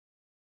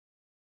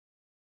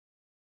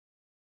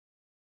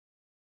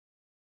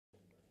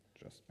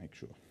just make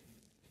sure.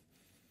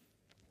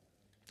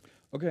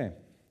 Okay.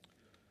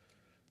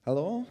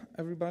 Hello,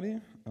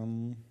 everybody.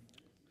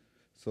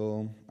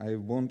 So I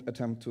won't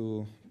attempt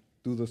to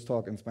do this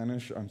talk in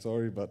Spanish. I'm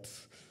sorry, but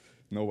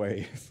no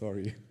way.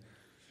 Sorry.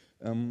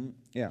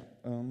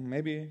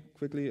 Maybe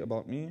quickly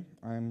about me.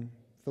 I'm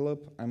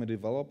Philip. I'm a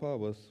developer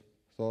with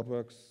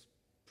ThoughtWorks,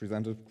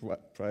 presented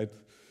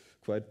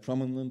quite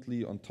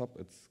prominently on top.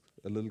 It's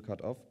a little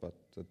cut off, but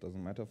that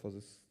doesn't matter for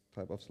this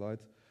type of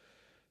slides.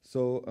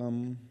 So,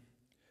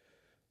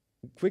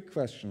 quick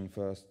question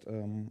first.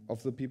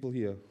 Of the people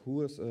here,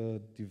 who is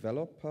a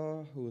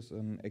developer, who is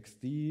an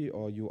XD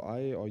or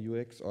UI or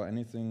UX or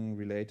anything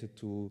related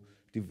to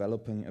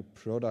developing a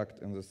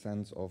product in the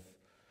sense of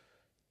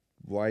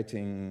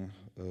making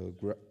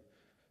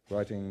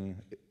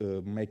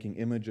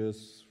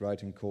images,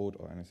 writing code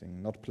or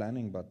anything? Not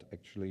planning, but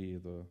actually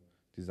the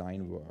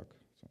design work.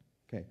 So,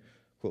 okay,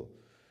 cool.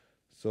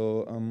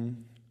 So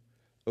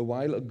a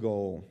while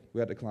ago, we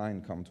had a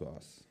client come to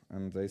us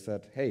and they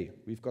said, hey,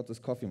 we've got this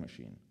coffee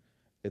machine.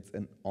 It's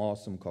an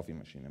awesome coffee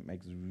machine. It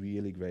makes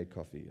really great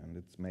coffee and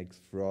it makes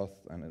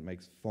froth and it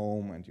makes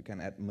foam and you can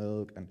add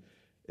milk and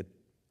it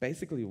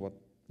basically what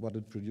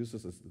it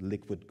produces is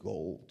liquid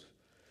gold.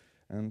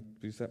 And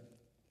we said,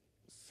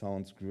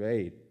 sounds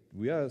great.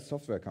 We are a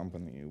software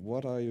company.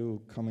 What are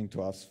you coming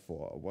to us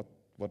for?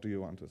 What do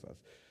you want with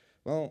us?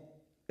 Well,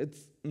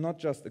 it's not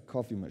just a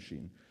coffee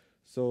machine.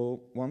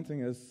 So one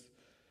thing is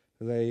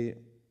they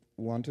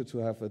wanted to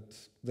have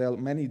it, there are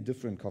many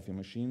different coffee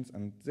machines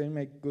and they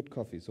make good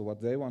coffee. So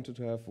what they wanted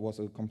to have was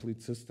a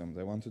complete system.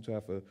 They wanted to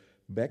have a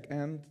back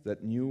end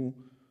that knew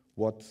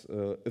what,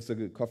 if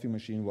the coffee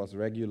machine was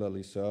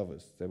regularly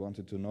serviced. They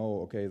wanted to know,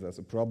 okay, there's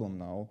a problem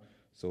now,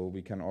 so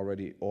we can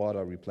already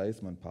order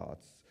replacement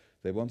parts.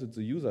 They wanted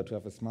the user to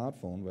have a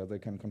smartphone where they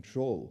can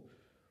control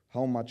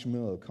how much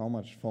milk, how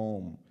much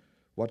foam,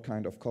 what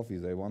kind of coffee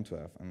they want to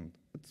have. And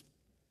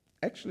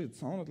it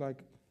sounded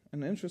like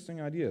an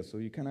interesting idea. So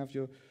you can have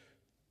your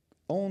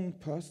own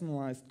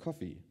personalized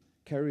coffee,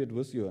 carry it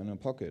with you in a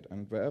pocket,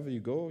 and wherever you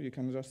go, you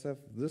can just have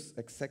this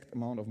exact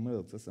amount of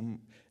milk, this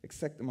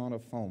exact amount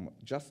of foam,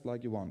 just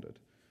like you want it.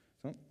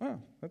 So,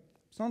 that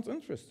sounds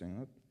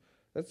interesting.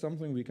 That's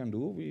something we can do.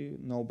 We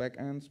know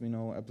backends, we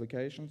know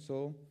applications,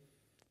 so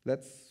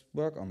let's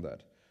work on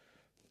that.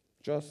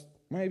 Just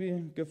maybe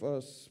give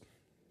us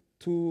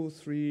 2,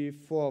 3,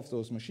 4 of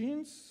those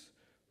machines.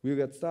 We'll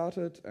get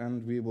started,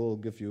 and we will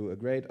give you a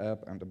great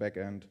app and a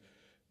backend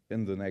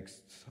in the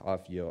next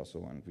half year or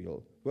so, and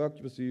we'll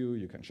work with you.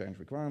 You can change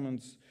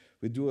requirements.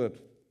 We do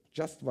it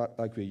just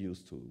like we're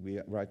used to.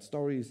 We write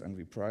stories, and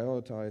we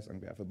prioritize,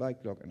 and we have a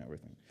backlog and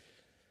everything.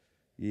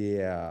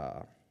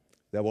 Yeah,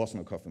 there was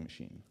no coffee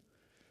machine.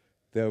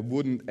 There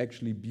wouldn't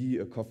actually be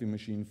a coffee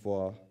machine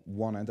for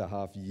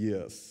 1.5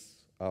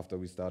 years after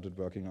we started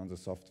working on the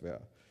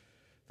software.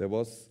 There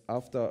was,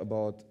 after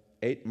about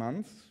 8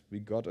 months,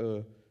 we got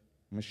a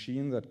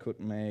machine that could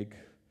make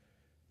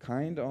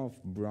kind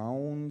of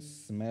brown,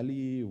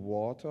 smelly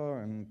water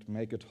and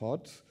make it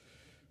hot,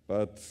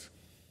 but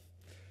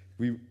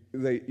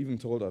they even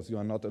told us, you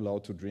are not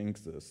allowed to drink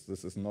this.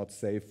 This is not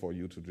safe for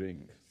you to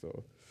drink.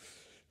 So,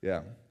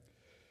 yeah.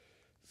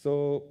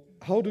 So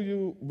how do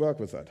you work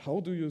with that? How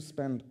do you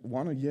spend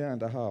 1.5 years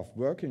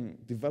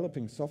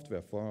developing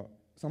software for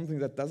something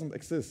that doesn't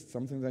exist,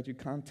 something that you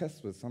can't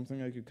test with, something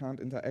that you can't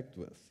interact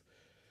with?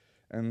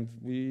 And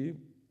we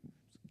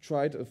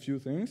tried a few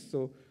things.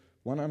 So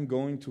what I'm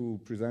going to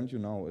present you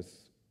now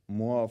is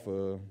more of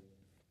a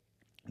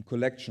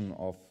collection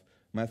of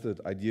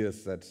method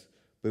ideas that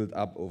built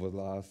up over the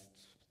last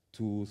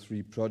 2,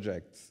 3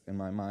 projects in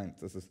my mind.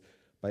 This is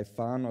by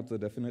far not the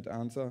definite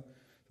answer.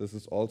 This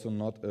is also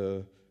not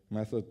a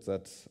method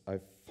that I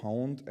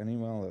found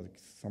anywhere, like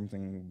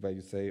something where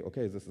you say,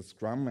 okay, this is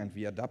Scrum and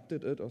we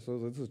adapted it, or so.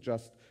 This is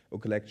just a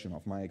collection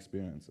of my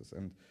experiences.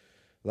 And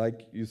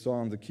like you saw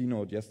on the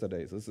keynote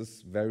yesterday, this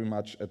is very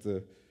much at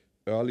the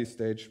early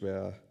stage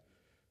where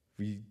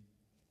we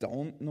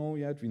don't know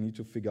yet. We need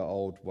to figure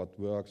out what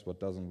works, what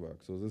doesn't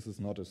work. So this is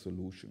not a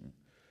solution.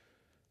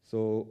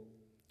 So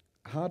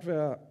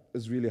hardware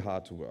is really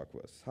hard to work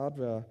with.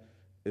 Hardware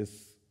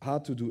is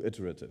hard to do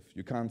iterative.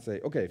 You can't say,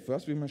 okay,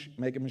 first we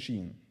make a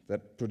machine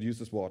that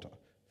produces water.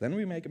 Then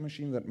we make a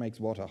machine that makes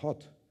water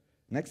hot.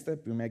 Next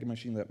step, we make a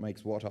machine that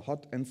makes water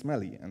hot and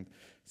smelly. And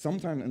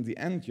sometime in the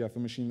end, you have a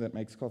machine that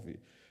makes coffee.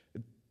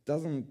 It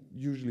doesn't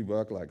usually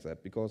work like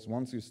that, because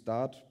once you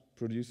start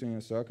producing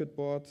a circuit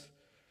board,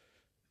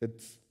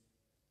 it's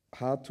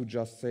hard to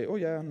just say, oh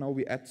yeah, now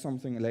we add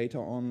something later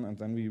on, and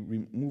then we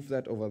remove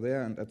that over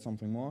there and add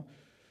something more.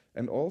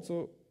 And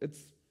also, it's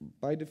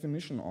by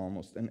definition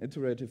almost an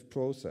iterative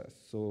process.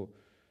 So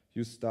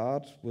you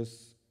start with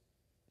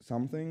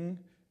something,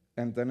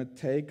 and then it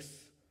takes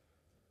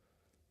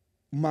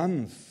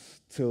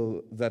months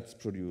till that's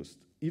produced.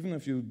 Even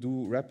if you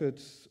do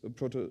rapid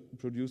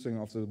producing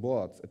of the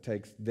boards, it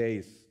takes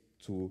days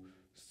to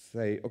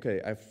say,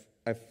 okay, I've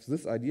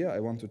this idea, I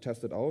want to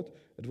test it out.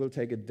 It will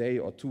take a day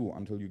or 2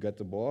 until you get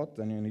the board,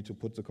 then you need to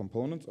put the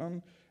components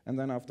on, and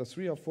then after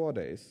 3 or 4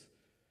 days,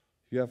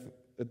 you have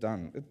it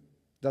done. It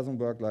doesn't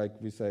work like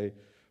we say,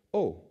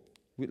 oh,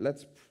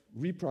 let's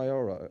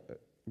reprioritize.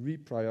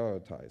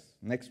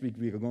 Next week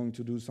we are going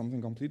to do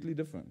something completely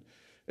different.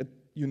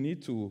 You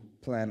need to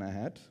plan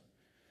ahead,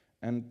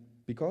 and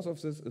because of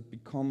this it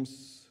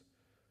becomes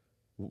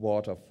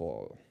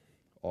waterfall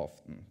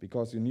often,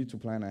 because you need to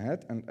plan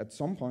ahead, and at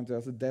some point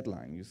there's a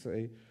deadline. You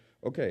say,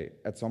 okay,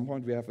 at some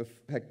point we have a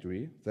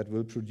factory that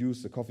will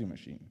produce the coffee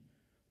machine.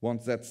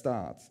 Once that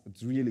starts,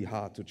 it's really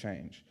hard to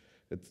change.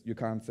 You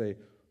can't say,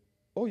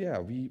 oh yeah,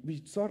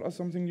 we thought of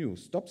something new.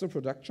 Stop the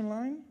production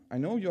line. I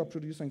know you're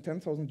producing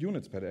 10,000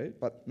 units per day,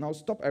 but now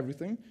stop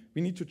everything.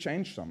 We need to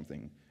change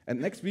something. And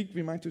next week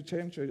we might to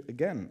change it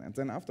again, and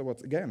then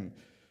afterwards again.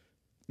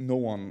 No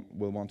one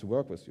will want to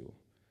work with you.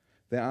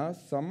 There are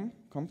some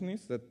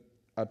companies that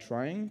are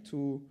trying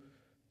to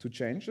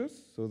change this.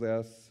 So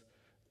there's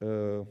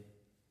a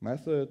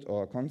method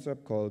or a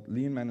concept called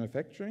lean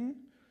manufacturing,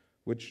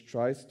 which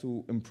tries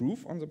to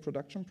improve on the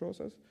production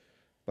process,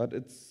 but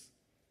it's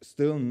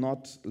still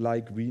not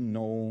like we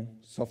know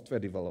software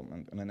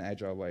development in an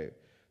agile way.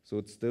 So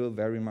it's still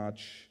very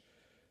much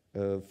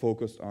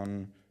focused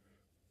on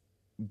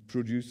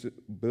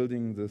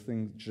building the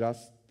things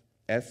just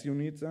as you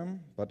need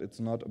them, but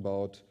it's not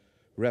about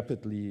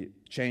rapidly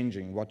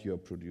changing what you're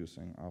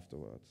producing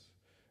afterwards.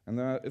 And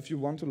if you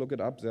want to look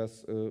it up,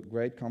 there's a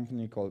great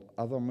company called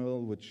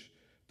Othermill, which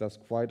does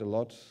quite a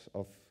lot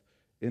of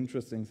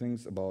interesting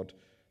things about,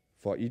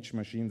 for each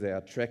machine they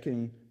are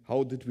tracking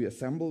how did we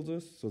assemble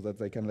this, so that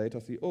they can later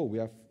see, oh, we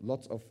have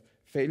lots of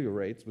failure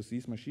rates with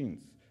these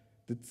machines.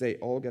 Did they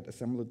all get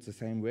assembled the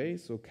same way?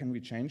 So can we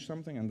change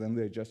something? And then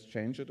they just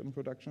change it in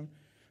production.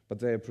 But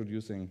they are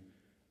producing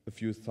a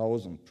few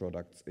thousand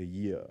products a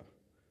year.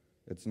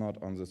 It's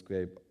not on the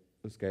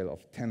scale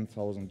of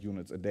 10,000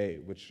 units a day,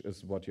 which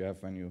is what you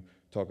have when you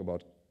talk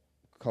about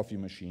coffee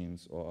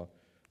machines or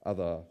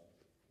other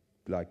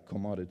like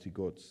commodity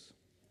goods.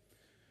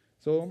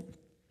 So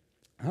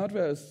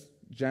hardware is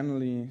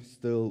generally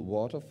still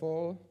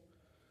waterfall,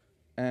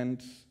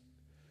 and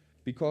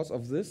because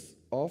of this,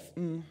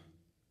 often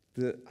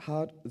the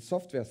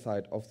software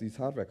side of these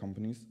hardware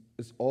companies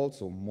is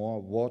also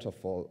more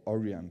waterfall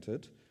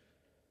oriented,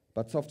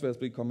 but software is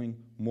becoming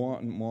more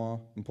and more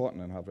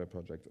important in hardware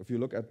projects. If you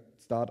look at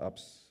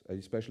startups,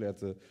 especially at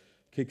the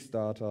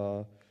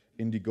Kickstarter,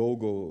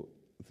 Indiegogo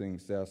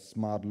things, there are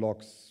smart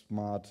locks,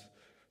 smart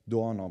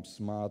doorknobs,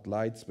 smart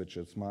light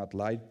switches, smart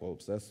light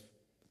bulbs.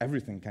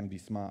 Everything can be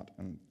smart,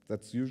 and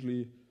that's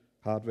usually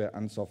hardware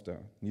and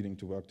software needing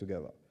to work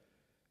together.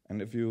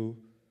 And if you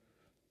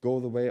go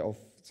the way of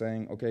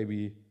saying, okay,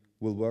 we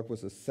will work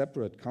with a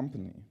separate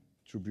company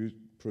to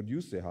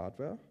produce the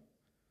hardware,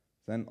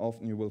 then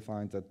often you will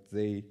find that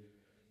they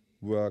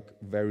work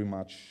very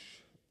much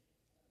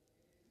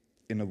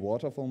in a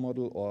waterfall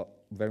model, or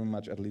very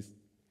much at least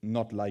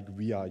not like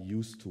we are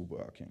used to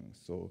working.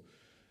 So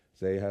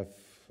they have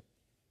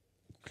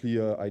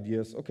clear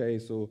ideas. Okay,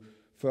 so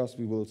first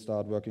we will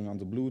start working on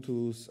the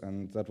Bluetooth,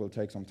 and that will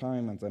take some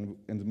time, and then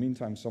in the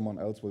meantime someone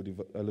else will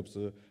develop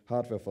the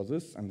hardware for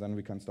this, and then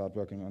we can start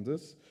working on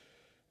this.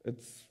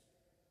 It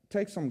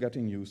takes some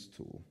getting used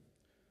to.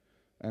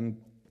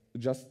 And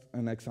just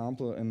an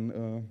example,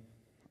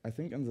 I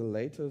think in the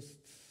latest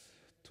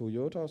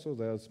Toyota, so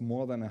there's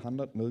more than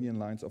 100 million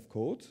lines of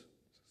code,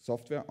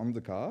 software on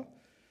the car,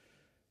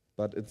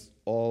 but it's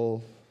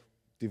almost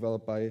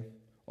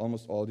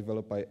all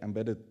developed by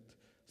embedded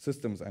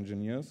systems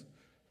engineers,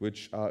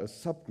 which are a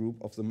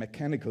subgroup of the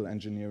mechanical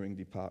engineering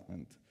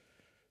department.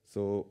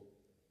 So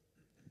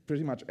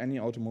pretty much any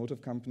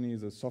automotive company,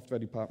 the software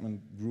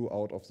department grew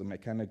out of the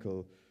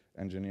mechanical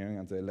engineering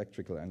and the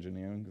electrical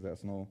engineering.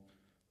 There's no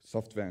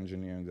software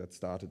engineering that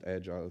started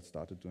Agile,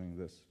 started doing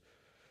this.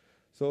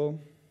 So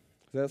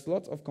there's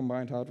lots of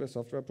combined hardware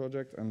software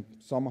projects, and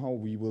somehow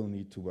we will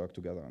need to work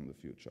together in the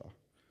future.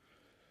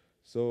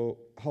 So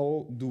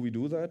how do we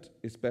do that,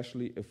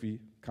 especially if we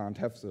can't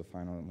have the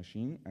final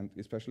machine, and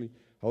especially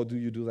how do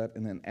you do that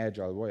in an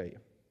agile way?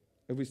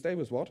 If we stay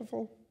with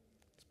waterfall,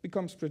 it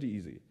becomes pretty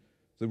easy.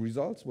 The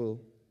results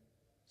will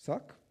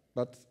suck,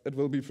 but it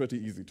will be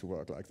pretty easy to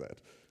work like that.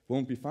 It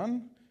won't be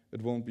fun,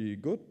 it won't be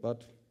good,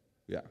 but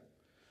yeah.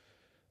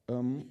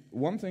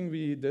 One thing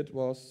we did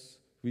was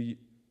we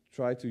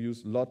tried to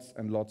use lots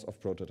and lots of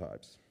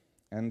prototypes.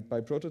 And by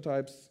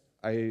prototypes,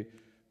 I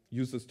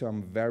use this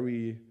term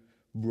very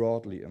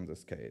broadly in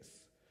this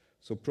case.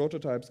 So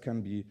prototypes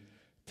can be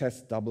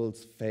test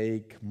doubles,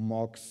 fake,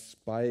 mocks,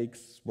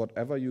 spikes,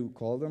 whatever you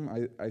call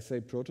them. I say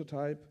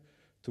prototype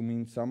to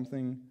mean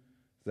something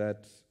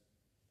that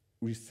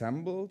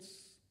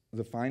resembles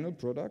the final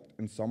product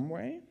in some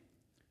way,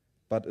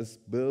 but is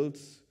built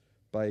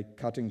by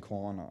cutting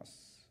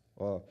corners.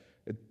 Or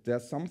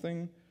there's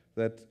something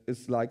that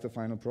is like the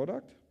final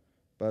product,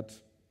 but,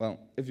 well,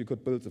 if you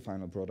could build the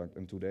final product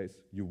in 2 days,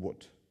 you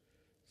would.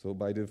 So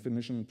by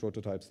definition,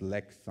 prototypes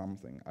lack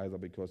something, either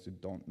because you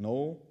don't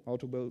know how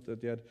to build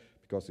it yet,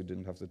 because you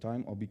didn't have the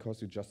time, or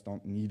because you just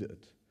don't need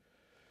it.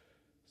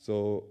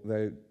 So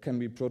there can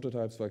be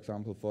prototypes, for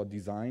example, for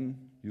design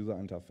user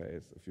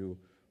interface. If you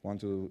want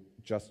to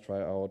just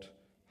try out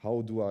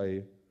how do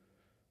I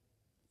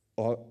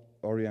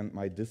orient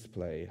my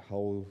display?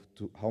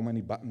 How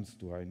many buttons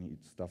do I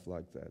need? Stuff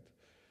like that.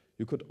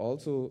 You could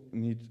also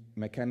need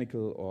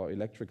mechanical or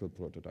electrical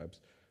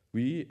prototypes.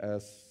 We,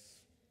 as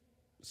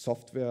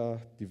software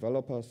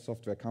developers,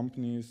 software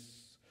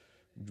companies,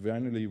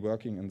 generally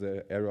working in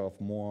the area of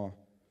more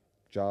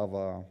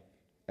Java,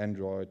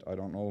 Android, I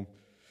don't know,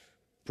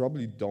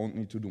 probably don't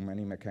need to do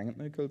many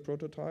mechanical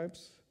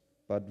prototypes,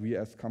 but we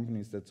as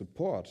companies that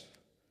support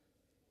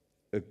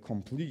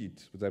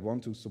that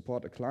want to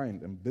support a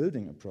client in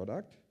building a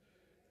product,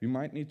 we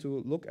might need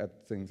to look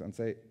at things and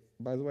say,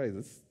 by the way,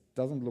 this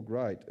doesn't look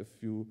right. If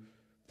you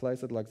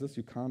place it like this,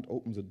 you can't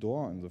open the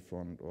door in the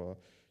front, or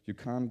you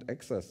can't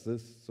access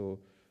this. So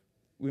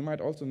we might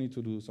also need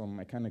to do some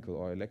mechanical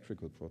or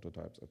electrical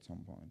prototypes at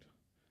some point.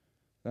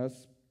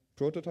 There's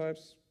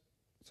prototypes,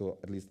 so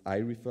at least I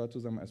refer to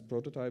them as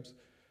prototypes,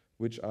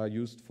 which are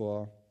used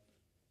for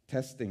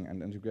testing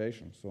and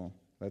integration. So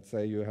let's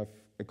say you have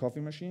a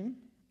coffee machine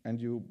and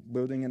you're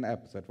building an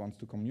app that wants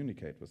to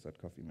communicate with that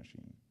coffee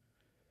machine.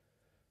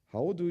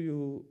 How do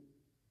you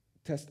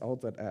test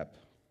out that app?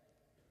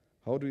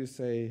 How do you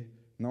say,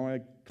 now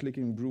I'm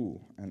clicking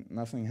brew and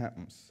nothing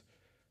happens?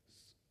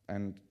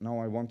 And now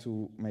I want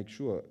to make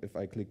sure if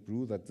I click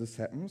brew that this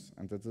happens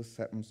and that this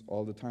happens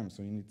all the time.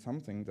 So you need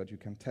something that you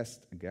can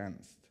test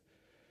against.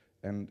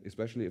 And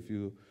especially if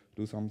you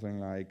do something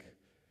like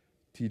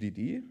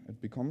TDD, it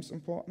becomes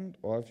important,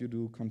 or if you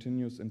do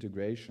continuous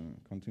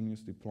integration,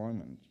 continuous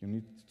deployment, you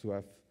need to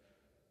have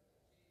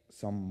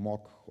some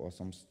mock or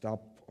some stub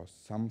or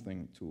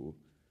something to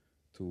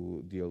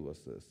deal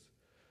with this.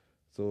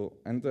 So,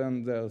 and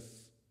then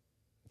there's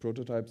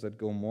prototypes that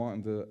go more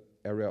in the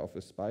area of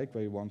a spike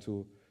where you want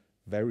to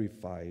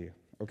verify,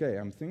 okay,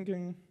 I'm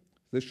thinking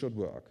this should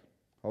work.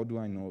 How do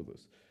I know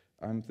this?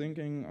 I'm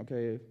thinking,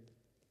 okay,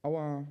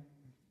 our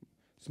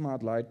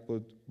smart light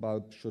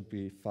bulb should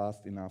be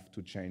fast enough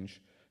to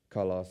change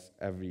colors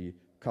every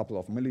couple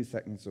of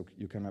milliseconds so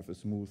you can have a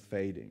smooth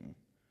fading.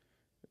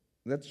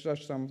 That's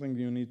just something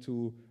you need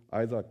to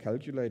either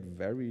calculate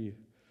very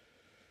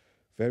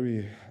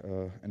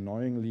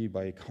annoyingly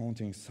by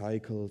counting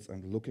cycles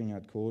and looking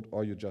at code,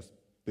 or you just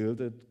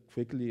build it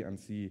quickly and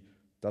see,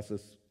 does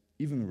this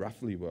even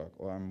roughly work,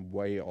 or I'm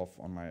way off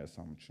on my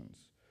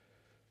assumptions.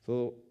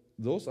 So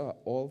those are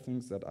all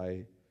things that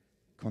I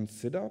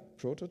consider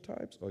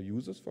prototypes or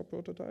uses for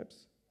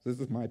prototypes. This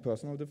is my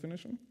personal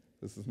definition.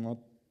 This is not,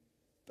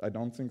 I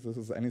don't think this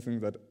is anything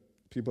that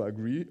people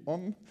agree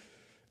on.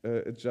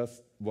 It's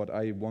just what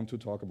I want to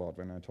talk about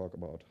when I talk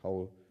about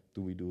how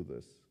do we do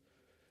this.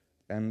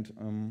 And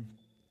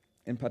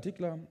in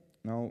particular,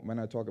 now when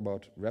I talk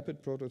about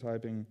rapid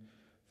prototyping,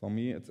 for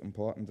me it's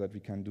important that we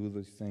can do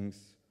these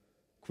things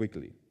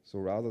quickly. So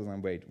rather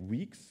than wait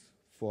weeks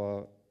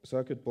for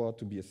circuit board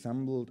to be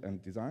assembled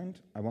and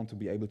designed, I want to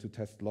be able to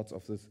test lots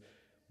of this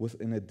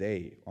within a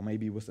day, or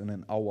maybe within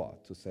an hour,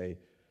 to say,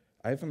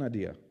 I have an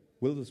idea,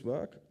 will this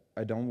work?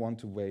 I don't want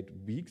to wait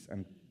weeks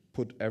and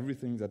put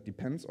everything that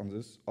depends on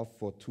this off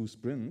for 2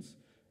 sprints.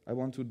 I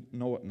want to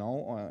know it now,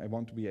 or I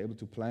want to be able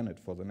to plan it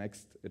for the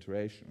next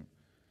iteration.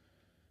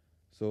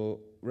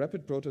 So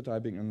rapid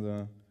prototyping in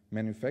the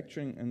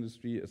manufacturing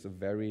industry is a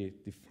very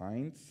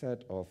defined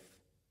set of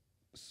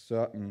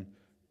certain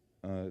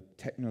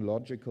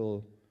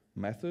technological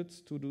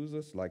methods to do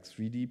this, like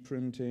 3D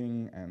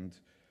printing and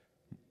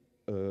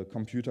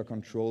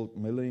computer-controlled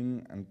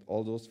milling, and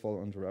all those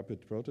fall into rapid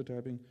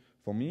prototyping.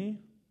 For me,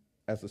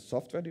 as a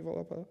software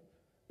developer,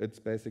 it's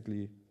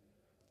basically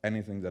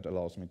anything that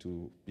allows me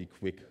to be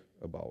quick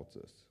about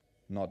this,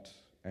 not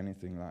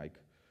anything like,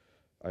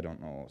 I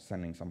don't know,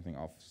 sending something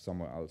off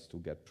somewhere else to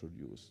get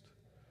produced.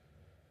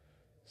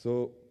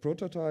 So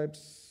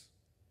prototypes,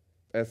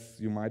 as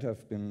you might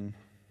have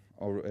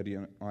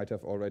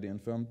already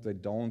informed, they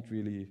don't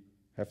really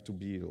have to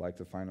be like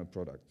the final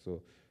product.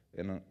 So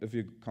if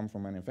you come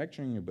from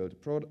manufacturing, you build a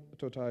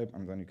prototype,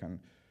 and then you can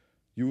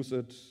use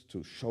it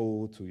to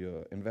show to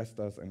your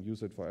investors and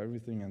use it for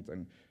everything, and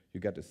then you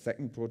get a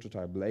second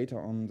prototype later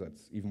on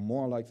that's even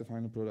more like the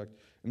final product.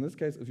 In this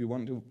case, if you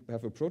want to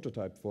have a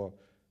prototype for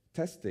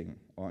testing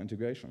or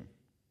integration,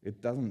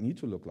 it doesn't need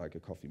to look like a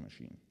coffee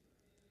machine.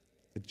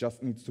 It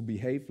just needs to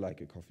behave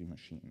like a coffee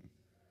machine.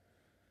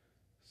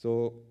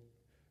 So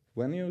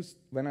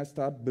when I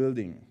start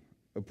building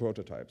a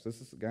prototype,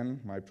 this is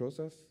again my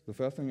process. The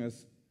first thing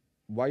is,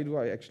 why do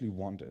I actually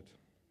want it?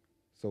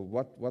 So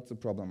what's the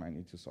problem I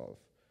need to solve?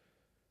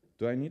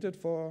 Do I need it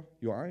for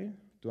UI?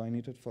 Do I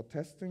need it for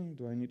testing?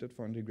 Do I need it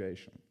for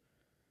integration?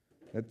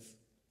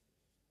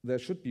 There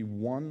should be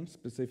one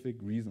specific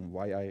reason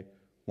why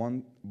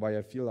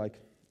I feel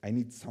like I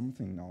need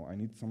something now. I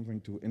need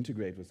something to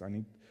integrate with.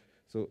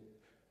 So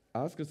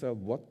ask yourself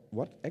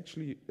what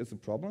actually is the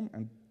problem,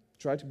 and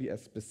try to be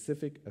as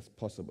specific as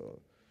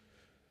possible.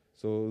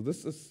 So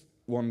this is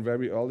one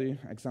very early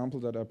example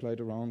that I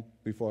played around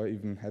before I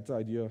even had the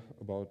idea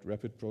about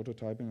rapid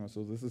prototyping.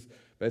 So this is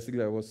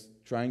basically, I was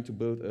trying to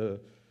build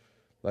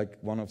like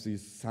one of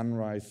these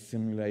sunrise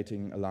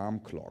simulating alarm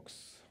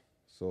clocks.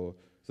 So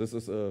this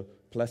is a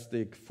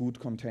plastic food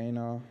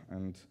container,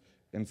 and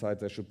inside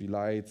there should be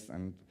lights.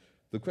 And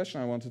the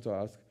question I wanted to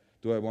ask,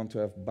 do I want to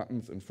have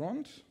buttons in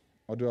front,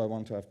 or do I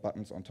want to have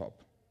buttons on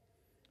top?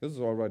 This is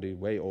already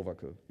way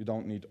overkill. You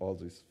don't need all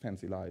these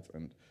fancy lights,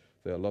 and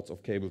there are lots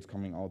of cables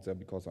coming out there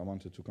because I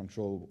wanted to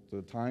control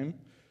the time.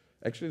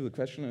 Actually, the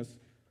question is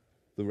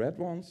the red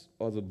ones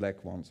or the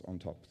black ones on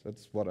top.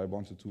 That's what I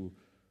wanted to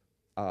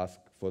ask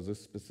for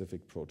this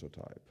specific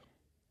prototype.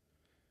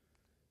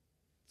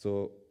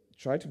 So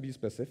try to be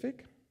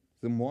specific.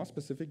 The more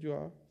specific you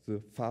are,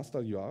 the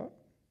faster you are,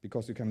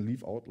 because you can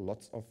leave out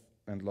lots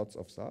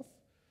of stuff.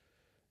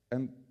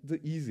 And the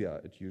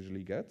easier it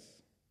usually gets,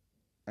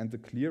 and the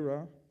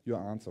clearer your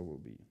answer will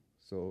be.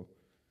 So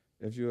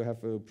if you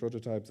have a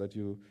prototype that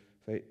you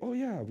say, oh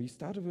yeah, we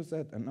started with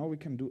that, and now we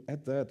can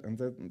add that, and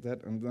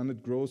that, and then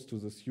it grows to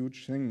this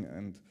huge thing,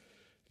 and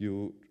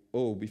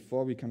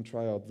before we can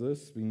try out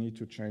this, we need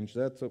to change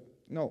that. So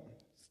no,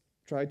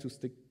 try to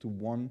stick to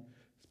one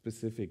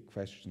specific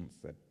questions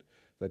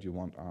that you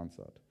want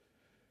answered.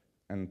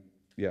 And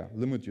yeah,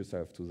 limit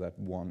yourself to that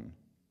one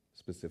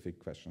specific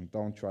question.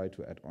 Don't try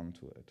to add on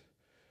to it.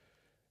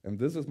 And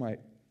this is my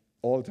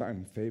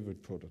all-time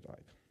favorite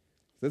prototype.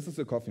 This is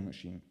a coffee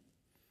machine.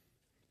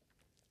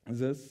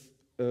 This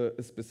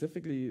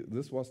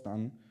was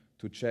done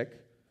to check,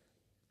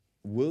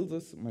 will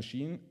this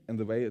machine, in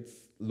the way it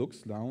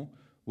looks now,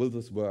 will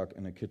this work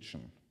in a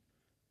kitchen?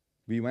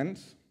 We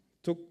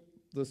took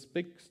this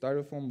big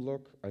styrofoam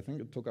block, I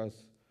think it took us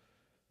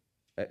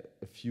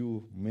a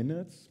few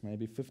minutes,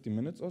 maybe 50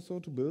 minutes or so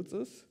to build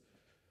this,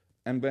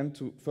 and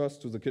went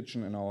first to the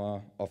kitchen in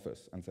our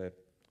office and said,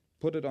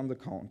 put it on the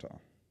counter.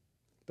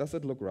 Does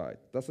it look right?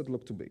 Does it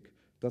look too big?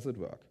 Does it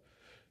work?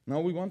 Now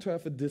we want to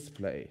have a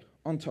display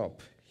on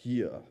top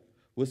here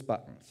with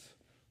buttons.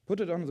 Put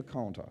it on the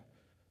counter.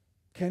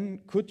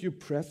 Could you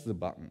press the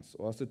buttons,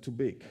 or is it too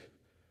big?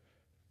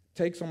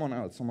 Take someone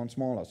else, someone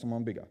smaller,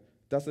 someone bigger.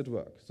 Does it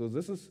work? So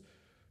this is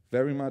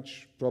very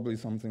much probably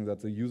something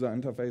that the user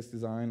interface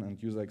design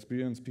and user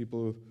experience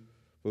people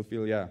will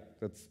feel, yeah,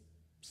 that's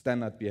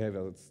standard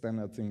behavior, that's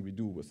standard thing we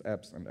do with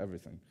apps and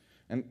everything.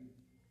 And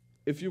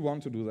if you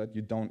want to do that,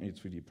 you don't need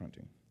 3D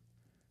printing.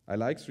 I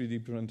like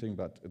 3D printing,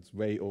 but it's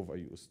way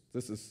overused.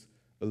 This is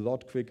a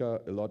lot quicker,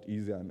 a lot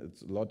easier, and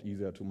it's a lot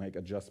easier to make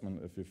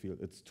adjustment if you feel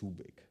it's too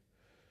big.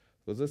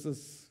 So this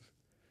is,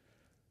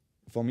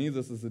 for me,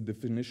 this is the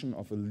definition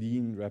of a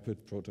lean,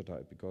 rapid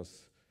prototype,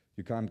 because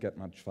you can't get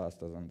much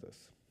faster than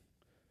this.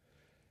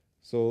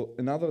 So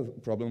another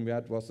problem we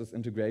had was this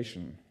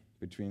integration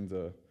between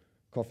the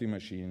coffee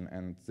machine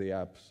and the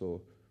app.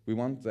 So we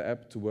want the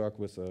app to work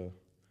with a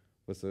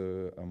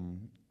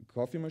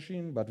coffee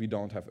machine, but we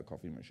don't have a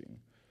coffee machine.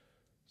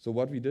 So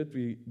what we did,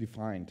 we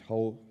defined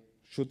how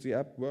should the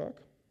app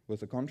work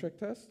with a contract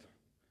test,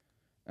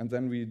 and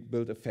then we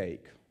built a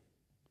fake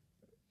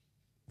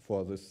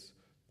for this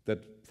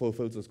that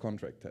fulfills this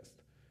contract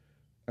test.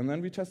 And then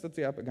we tested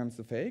the app against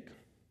the fake,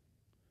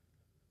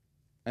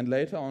 and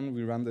later on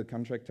we ran the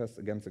contract test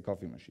against the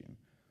coffee machine.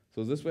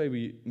 So this way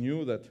we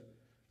knew that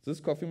this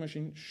coffee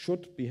machine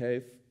should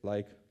behave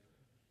like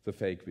the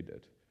fake we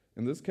did.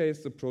 In this case,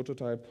 the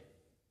prototype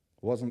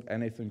wasn't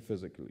anything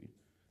physically.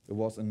 It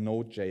was a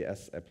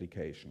Node.js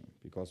application,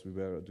 because we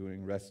were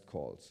doing REST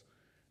calls.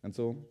 And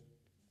so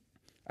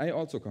I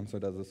also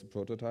consider this a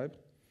prototype.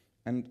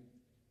 And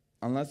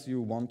unless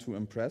you want to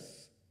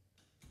impress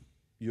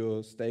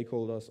your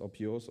stakeholders or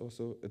peers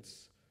also,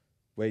 it's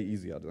way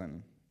easier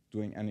than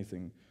doing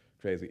anything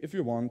crazy. If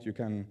you want, you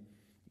can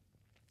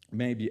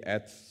maybe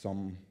add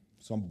some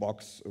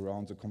box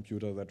around the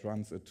computer that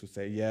runs it to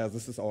say, yeah,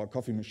 this is our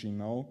coffee machine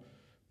now,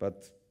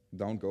 but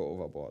don't go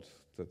overboard.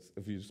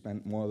 If you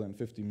spend more than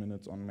 50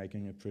 minutes on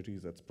making it pretty,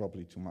 that's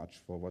probably too much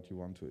for what you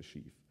want to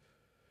achieve.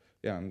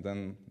 Yeah, and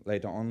then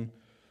later on,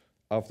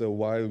 after a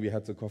while, we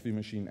had the coffee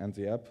machine and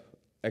the app.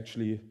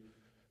 Actually,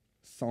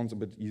 sounds a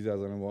bit easier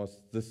than it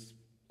was. This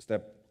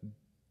step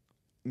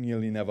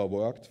nearly never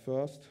worked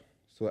first.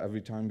 So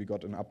every time we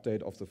got an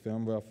update of the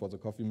firmware for the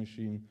coffee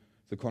machine,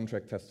 the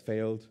contract test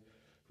failed.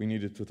 We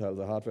needed to tell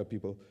the hardware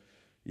people,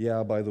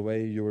 yeah, by the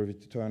way, you were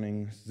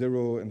returning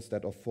 0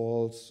 instead of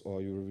false,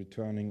 or you were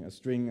returning a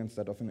string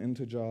instead of an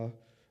integer.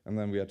 And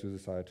then we had to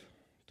decide,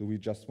 do we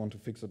just want to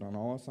fix it on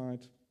our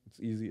side?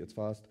 It's easy, it's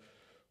fast.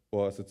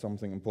 Or is it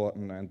something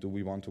important, and do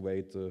we want to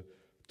wait the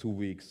 2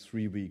 weeks,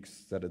 3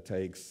 weeks that it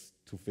takes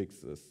to fix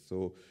this?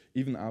 So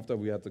even after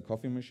we had the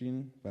coffee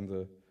machine, when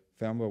the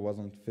firmware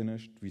wasn't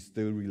finished, we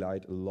still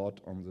relied a lot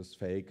on this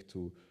fake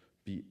to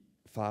be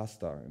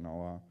faster in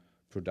our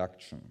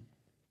production.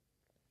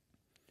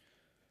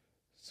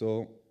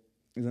 So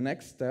the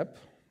next step,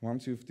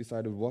 once you've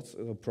decided what's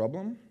the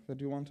problem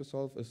that you want to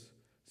solve, is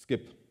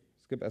skip.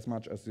 Skip as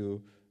much as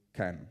you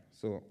can.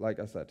 So like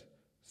I said,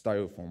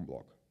 styrofoam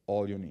block,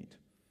 all you need.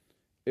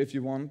 If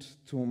you want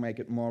to make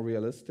it more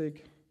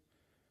realistic,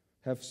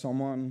 have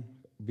someone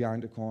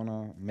behind a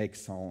corner make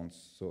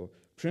sounds. So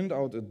print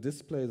out a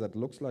display that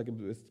looks like a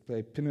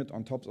display, pin it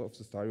on top of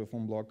the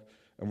styrofoam block,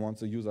 and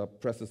once the user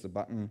presses the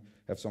button,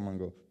 have someone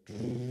go,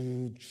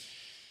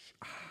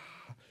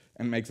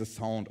 and makes a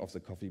sound of the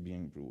coffee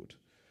being brewed.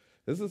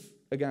 This is,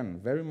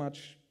 again, very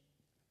much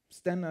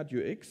standard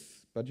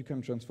UX, but you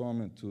can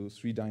transform it to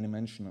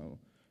three-dimensional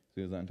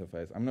user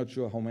interface. I'm not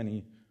sure how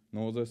many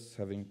know this,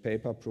 having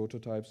paper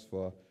prototypes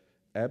for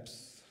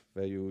apps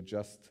where you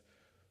just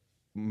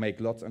make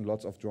lots and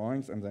lots of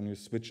drawings and then you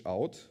switch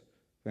out.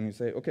 Then you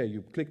say, okay,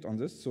 you clicked on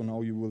this, so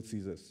now you will see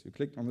this. You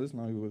clicked on this,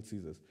 now you will see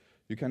this.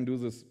 You can do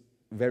this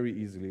very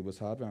easily with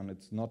hardware, and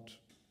it's not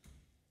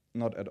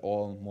at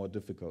all more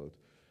difficult.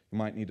 You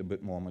might need a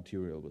bit more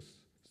material with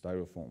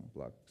styrofoam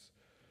blocks.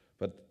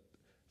 But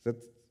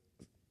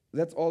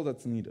that's all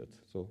that's needed.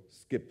 So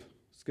skip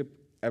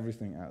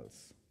everything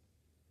else.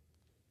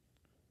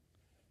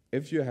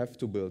 If you have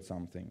to build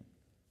something,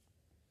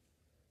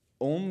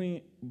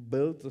 only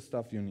build the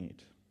stuff you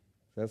need.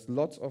 There's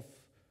lots of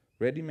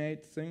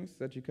ready-made things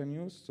that you can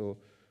use. So,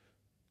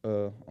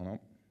 oh no,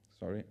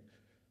 sorry.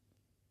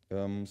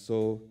 Let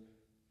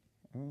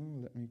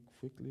me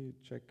quickly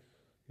check.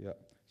 Yeah,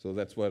 so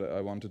that's where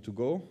I wanted to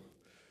go.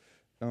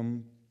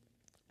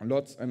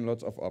 Lots and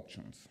lots of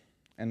options.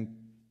 And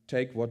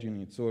take what you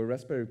need. So a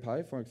Raspberry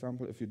Pi, for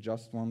example, if you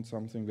just want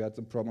something, we had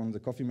the problem the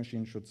coffee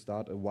machine should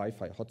start a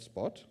Wi-Fi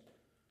hotspot.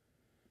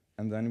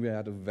 And then we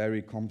had a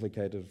very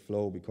complicated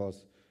flow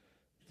because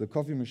the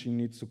coffee machine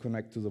needs to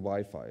connect to the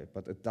Wi-Fi,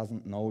 but it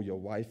doesn't know your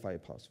Wi-Fi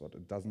password.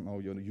 It doesn't know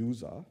your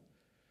user.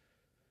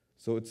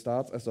 So it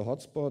starts as a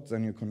hotspot,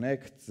 then you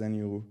connect, then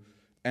you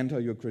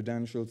enter your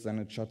credentials, then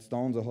it shuts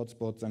down the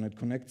hotspot, then it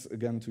connects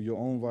again to your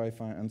own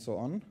Wi-Fi, and so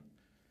on.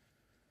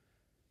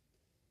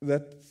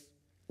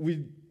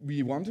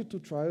 We wanted to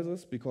try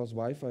this because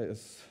Wi-Fi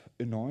is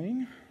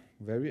annoying,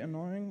 very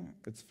annoying.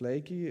 It's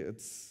flaky,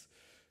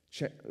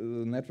 the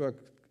network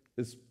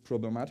is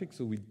problematic,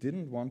 so we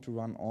didn't want to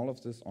run all of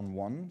this on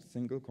one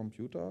single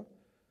computer,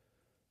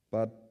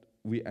 but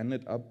we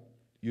ended up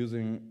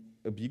using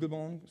a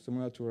BeagleBone,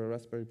 similar to a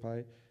Raspberry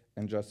Pi,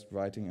 and just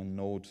writing a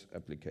Node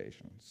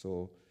application.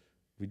 So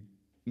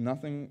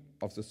nothing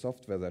of the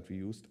software that we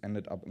used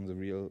ended up in the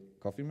real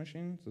coffee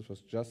machine. This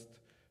was just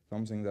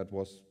something that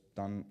was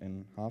done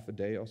in half a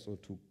day or so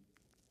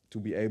to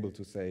be able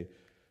to say,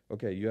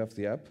 okay, you have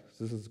the app,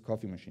 this is a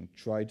coffee machine,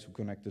 try to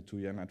connect it to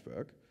your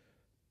network.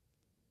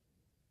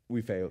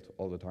 We failed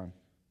all the time.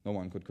 No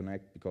one could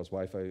connect because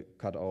Wi-Fi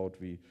cut out,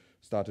 we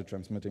started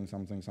transmitting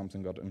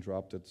something got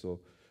interrupted, so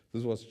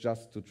this was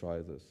just to try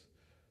this.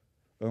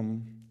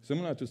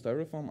 Similar to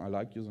Styrofoam, I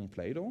like using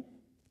Play-Doh.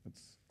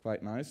 It's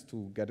quite nice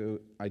to get an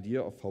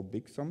idea of how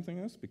big something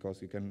is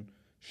because you can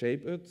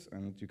shape it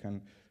and you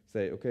can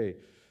say, okay,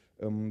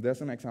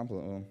 there's an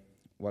example.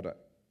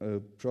 A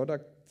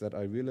product that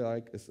I really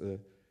like is a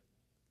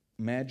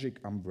magic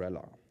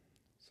umbrella.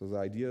 So the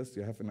idea is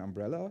you have an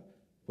umbrella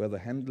where the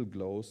handle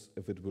glows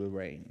if it will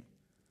rain.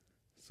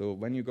 So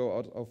when you go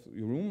out of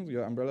your room,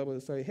 your umbrella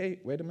will say, hey,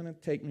 wait a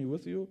minute, take me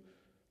with you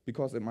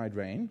because it might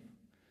rain.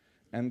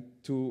 And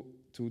to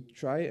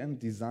try and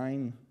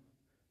design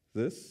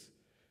this,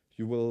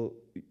 you will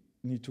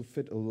need to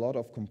fit a lot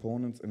of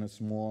components in a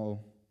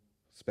small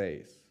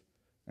space.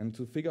 And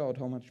to figure out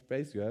how much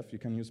space you have, you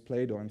can use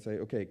Play-Doh and say,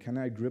 okay, can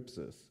I grip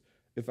this?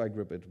 If I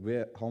grip it,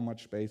 how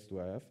much space do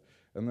I have?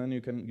 And then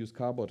you can use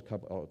cardboard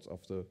cutouts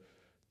of the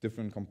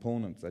different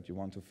components that you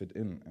want to fit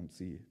in and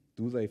see,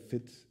 do they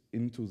fit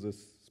into this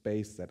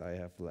space that I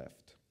have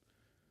left?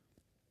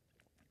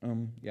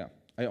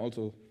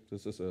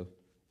 This is a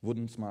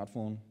wooden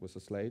smartphone with a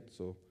slate,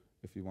 so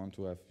if you want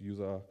to have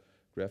user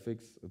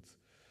graphics,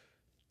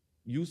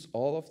 use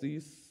all of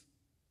these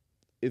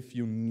if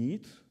you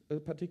need a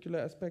particular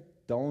aspect.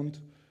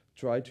 Don't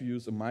try to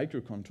use a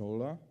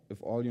microcontroller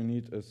if all you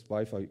need is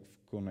Wi-Fi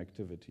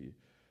connectivity.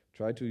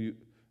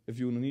 If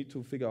you need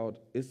to figure out,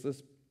 is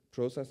this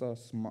processor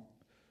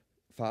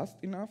fast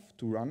enough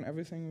to run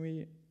everything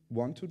we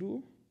want to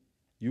do,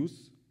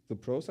 use the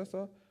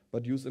processor,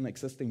 but use an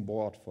existing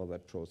board for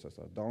that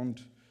processor.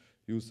 Don't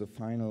use the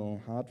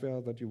final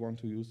hardware that you want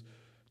to use.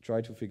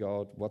 Try to figure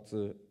out what's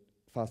the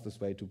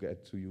fastest way to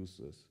get to use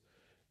this.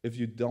 If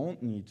you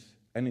don't need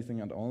anything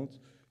at all,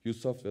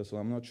 use software. So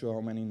I'm not sure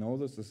how many know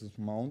this. This is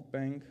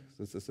Mountbank.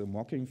 This is a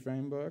mocking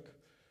framework,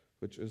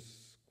 which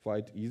is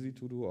quite easy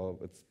to do, or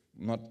it's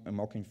not a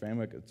mocking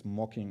framework, it's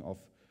mocking of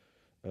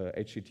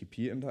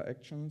HTTP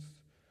interactions.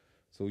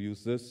 So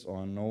use this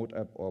or a Node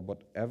app or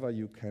whatever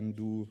you can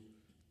do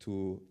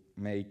to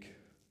make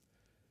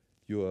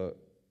your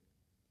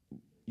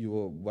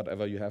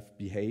whatever you have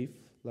behave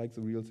like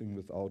the real thing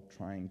without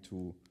trying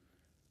to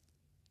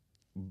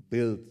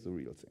build the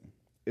real thing.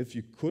 If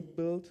you could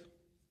build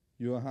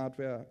your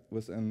hardware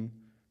within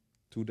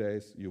 2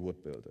 days, you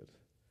would build it.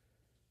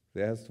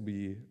 There has to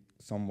be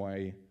some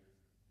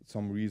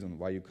reason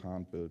why you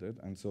can't build it,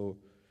 and so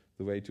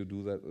the way to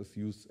do that is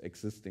use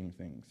existing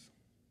things.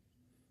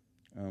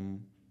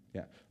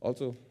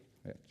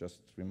 Just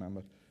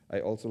remember, I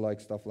also like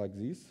stuff like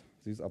these.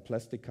 These are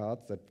plastic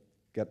cards that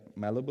get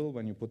malleable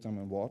when you put them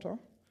in water,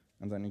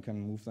 and then you can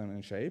move them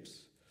in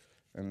shapes.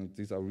 And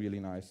these are really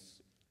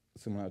nice,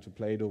 similar to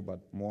Play-Doh,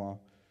 but more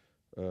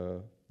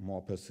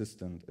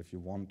persistent if you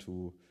want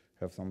to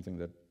have something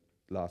that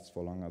lasts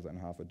for longer than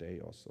half a day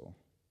or so.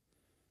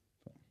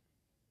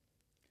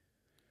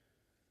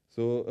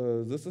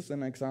 So this is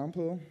an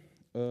example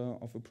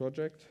of a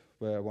project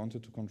where I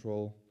wanted to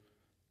control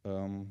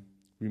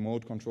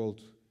remote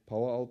controlled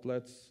power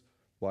outlets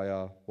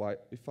via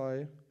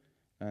Wi-Fi,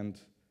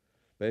 and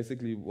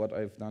basically what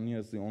I've done here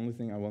is the only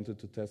thing I wanted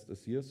to test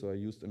is here, so I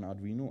used an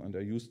Arduino and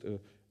I used a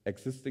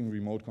existing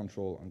remote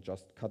control and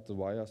just cut the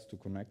wires to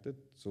connect it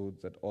so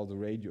that all the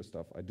radio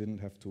stuff I didn't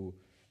have to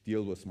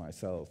deal with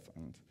myself,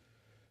 and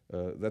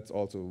that's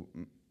also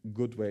a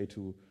good way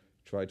to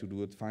try to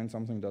do it. Find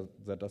something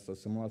that does a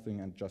similar thing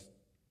and just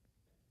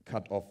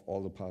cut off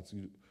all the parts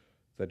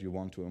that you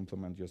want to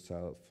implement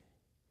yourself.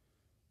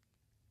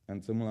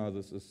 And similar,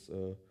 this is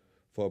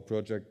for a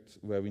project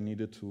where we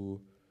needed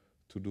to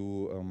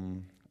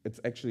do, it's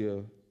actually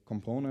a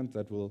component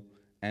that will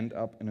end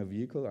up in a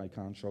vehicle. I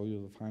can't show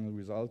you the final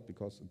result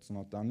because it's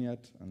not done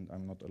yet and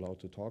I'm not allowed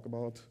to talk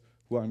about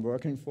who I'm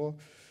working for.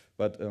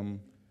 But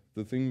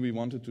the thing we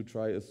wanted to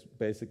try is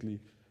basically,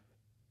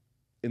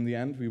 in the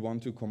end, we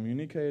want to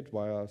communicate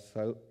via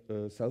cell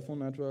phone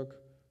network.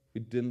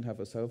 We didn't have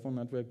a cell phone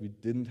network. We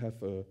didn't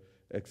have an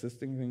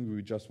existing thing.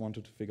 We just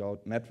wanted to figure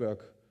out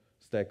network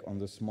stack on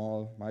the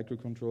small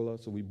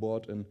microcontroller. So we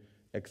bought an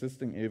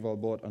existing eval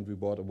board and we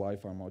bought a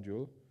Wi-Fi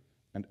module.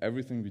 And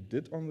everything we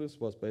did on this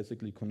was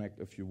basically connect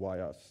a few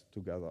wires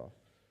together.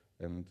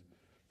 And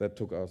that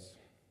took us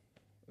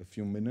a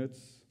few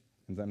minutes.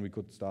 And then we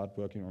could start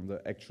working on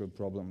the actual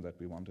problem that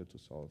we wanted to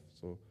solve.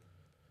 So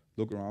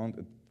look around.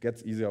 It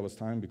gets easier with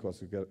time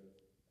because you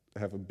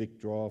have a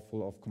big drawer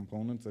full of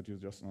components that you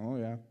just know,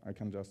 yeah, I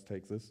can just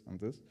take this and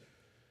this.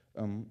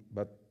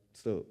 But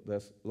still,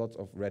 there's lots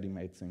of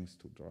ready-made things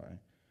to try.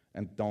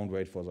 And don't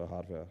wait for the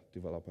hardware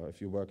developer.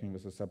 If you're working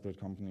with a separate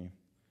company,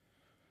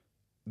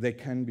 they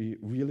can be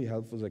really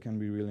helpful, they can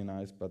be really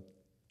nice, but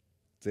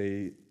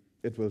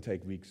it will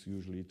take weeks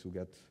usually to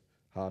get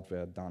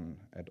hardware done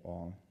at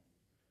all.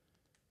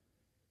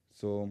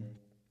 So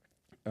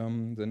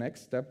the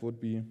next step would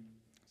be,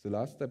 the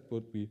last step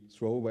would be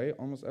throw away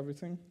almost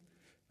everything.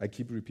 I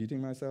keep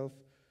repeating myself.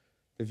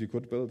 If you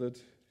could build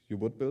it, you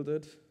would build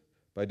it.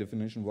 By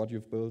definition, what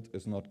you've built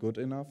is not good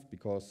enough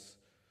because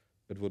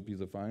it would be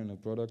the final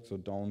product, so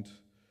don't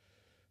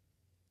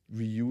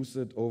reuse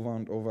it over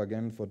and over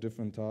again for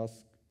different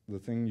tasks. The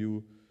thing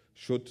you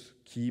should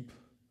keep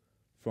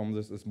from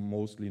this is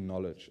mostly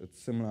knowledge.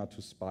 It's similar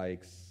to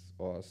spikes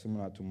or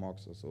similar to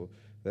mocks or so.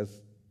 It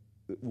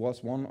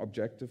was one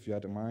objective you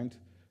had in mind.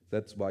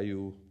 That's why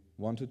you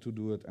wanted to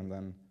do it, and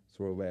then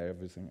throw away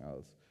everything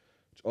else.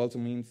 Which also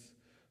means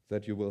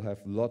that you will have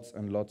lots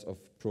and lots of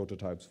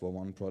prototypes for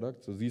one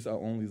product. So these are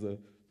only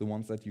the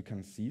ones that you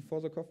can see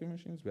for the coffee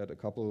machines. We had a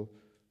couple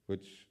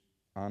which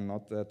are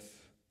not that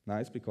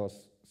nice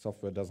because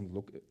software doesn't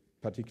look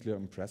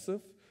particularly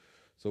impressive.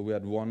 So we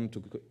had one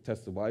to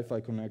test the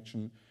Wi-Fi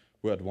connection.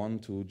 We had one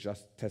to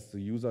just test the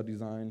user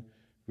design.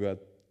 We had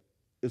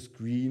a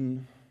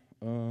screen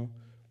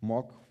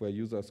mock where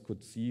users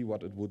could see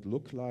what it would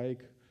look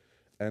like.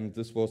 And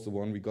this was the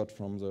one we got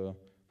from the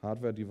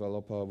hardware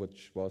developer,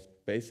 which was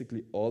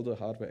basically all the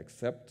hardware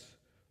except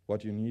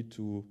what you need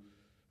to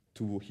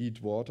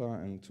heat water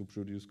and to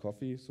produce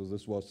coffee. So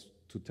this was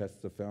to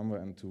test the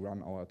firmware and to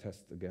run our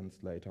test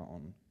against later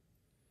on.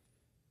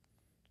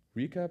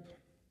 Recap,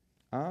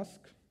 ask,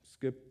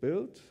 skip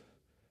build,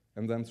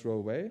 and then throw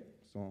away.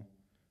 So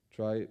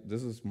try,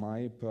 this is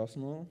my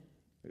personal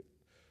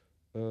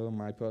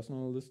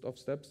list of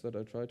steps that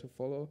I try to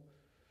follow.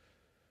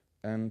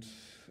 And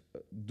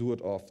do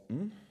it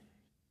often.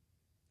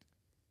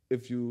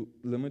 If you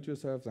limit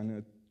yourself, then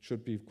it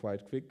should be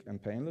quite quick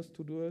and painless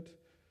to do it.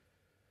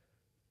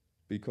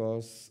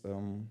 Because,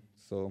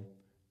 so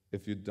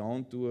if you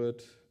don't do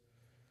it,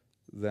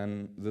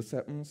 then this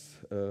happens.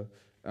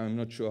 I'm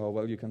not sure how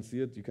well you can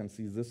see it. You can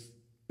see this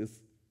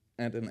is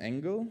at an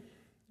angle.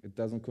 It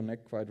doesn't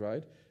connect quite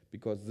right,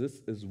 because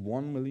this is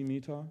 1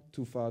 millimeter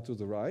too far to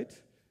the right.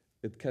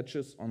 It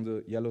catches on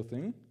the yellow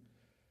thing.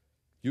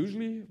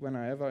 Usually,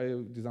 whenever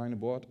I design a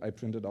board, I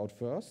print it out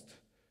first,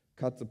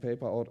 cut the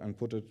paper out, and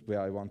put it where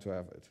I want to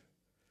have it.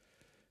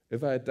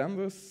 If I had done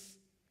this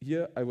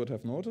here, I would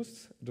have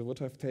noticed it would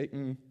have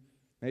taken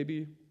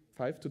maybe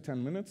 5 to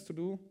 10 minutes to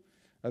do.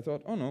 I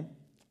thought, oh no,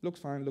 looks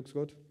fine, looks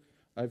good.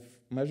 I've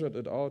measured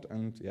it out,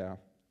 and yeah,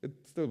 it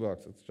still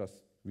works. It's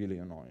just really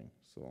annoying.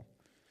 So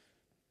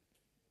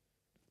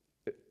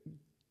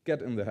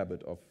get in the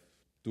habit of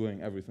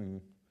doing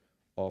everything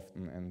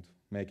often and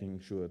making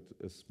sure it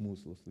is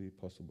smoothly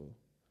possible.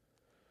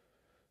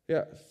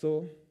 Yeah,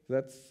 so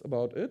that's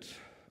about it.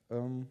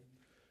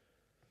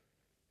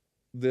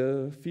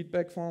 The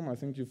feedback form, I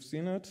think you've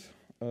seen it.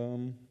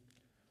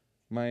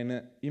 My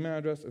email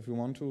address, if you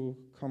want to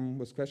come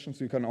with questions,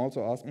 you can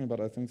also ask me, but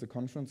I think the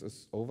conference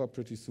is over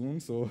pretty soon.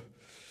 So,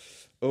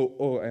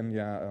 and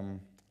yeah,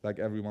 like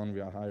everyone,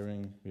 we are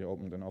hiring. We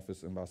opened an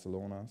office in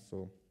Barcelona,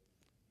 so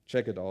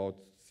check it out.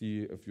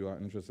 See if you are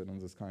interested in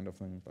this kind of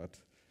thing, but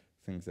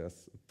I think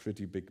there's a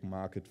pretty big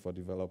market for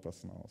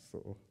developers now,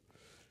 so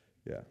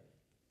yeah.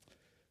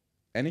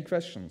 Any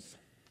questions?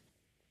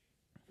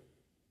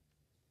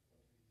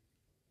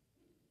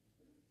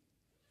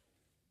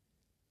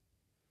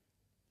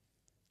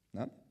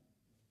 None?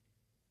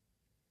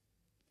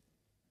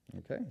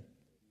 Okay.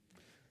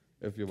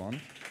 If you want.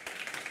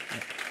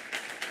 Yeah.